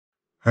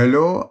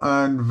Hello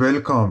and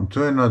welcome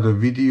to another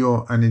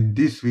video, and in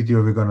this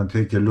video we're going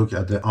to take a look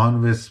at the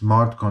ONVIS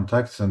smart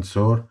contact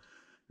sensor.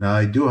 Now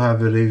I do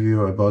have a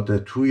review about the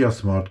Tuya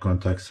smart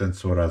contact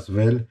sensor as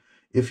well.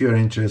 If you're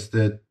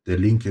interested, the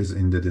link is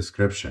in the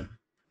description.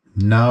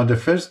 Now the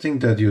first thing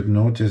that you'd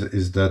notice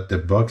is that the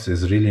box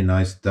is really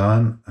nice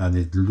done and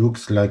it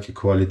looks like a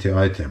quality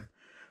item.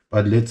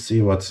 But let's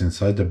see what's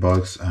inside the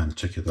box and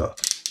check it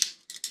out.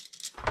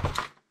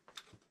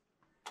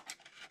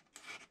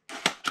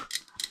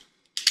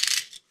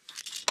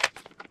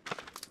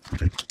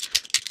 Okay.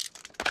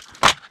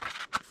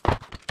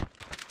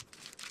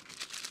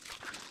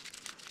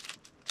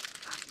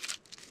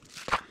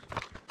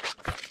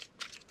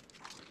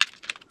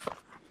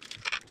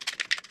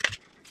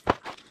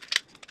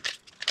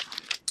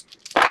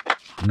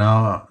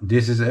 Now,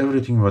 this is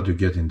everything what you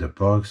get in the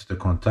box: the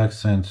contact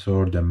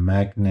sensor, the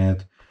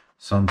magnet,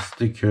 some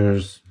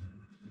stickers,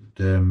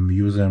 the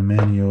user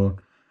manual,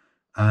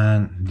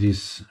 and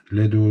this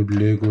little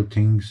Lego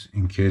things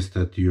in case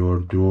that your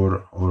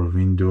door or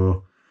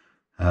window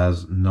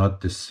has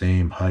not the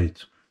same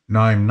height.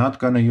 Now, I'm not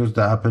gonna use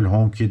the Apple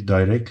HomeKit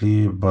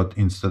directly, but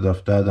instead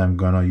of that, I'm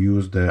gonna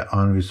use the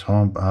ONVIS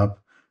Home app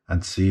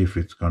and see if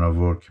it's gonna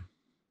work.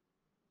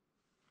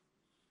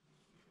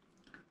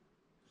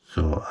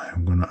 So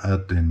I'm gonna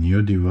add a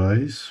new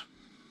device.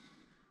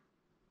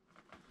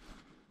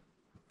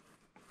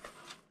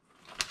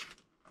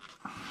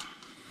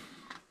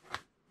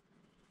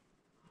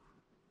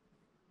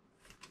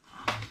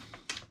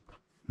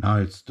 Now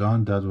it's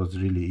done. That was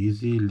really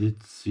easy.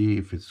 Let's see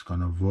if it's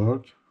gonna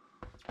work.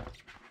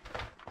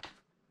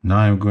 Now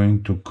I'm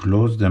going to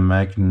close the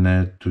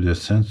magnet to the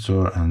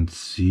sensor and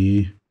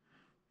see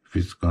if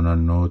it's gonna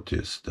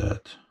notice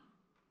that.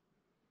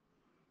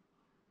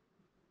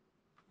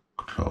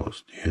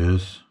 Closed,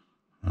 yes.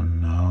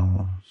 And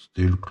now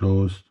still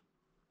closed.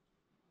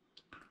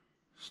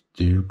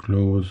 Still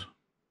closed.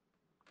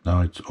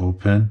 Now it's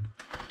open.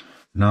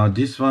 Now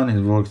this one,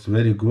 it works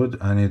very good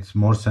and it's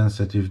more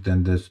sensitive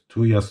than the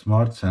Tuya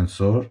smart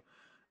sensor,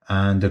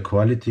 and the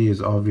quality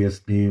is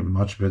obviously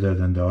much better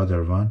than the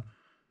other one.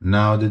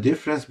 Now the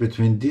difference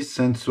between this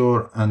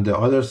sensor and the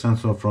other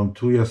sensor from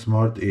Tuya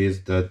Smart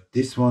is that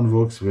this one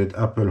works with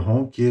Apple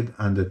HomeKit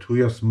and the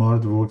Tuya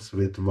Smart works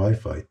with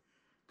Wi-Fi.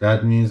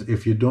 That means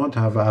if you don't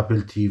have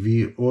Apple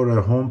TV or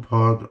a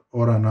HomePod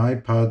or an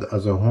iPad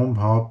as a home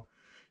hub,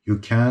 you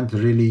can't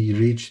really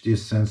reach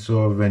this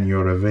sensor when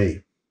you're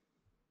away.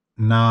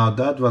 Now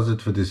that was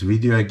it for this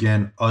video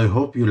again. I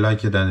hope you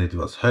liked it and it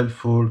was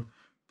helpful.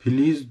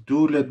 Please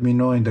do let me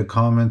know in the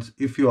comments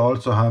if you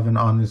also have an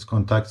ONVIS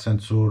contact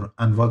sensor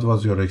and what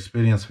was your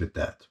experience with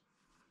that.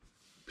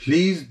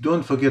 Please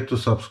don't forget to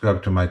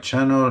subscribe to my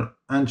channel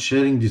and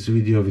sharing this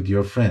video with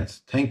your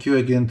friends. Thank you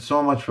again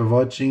so much for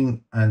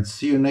watching and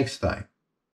see you next time.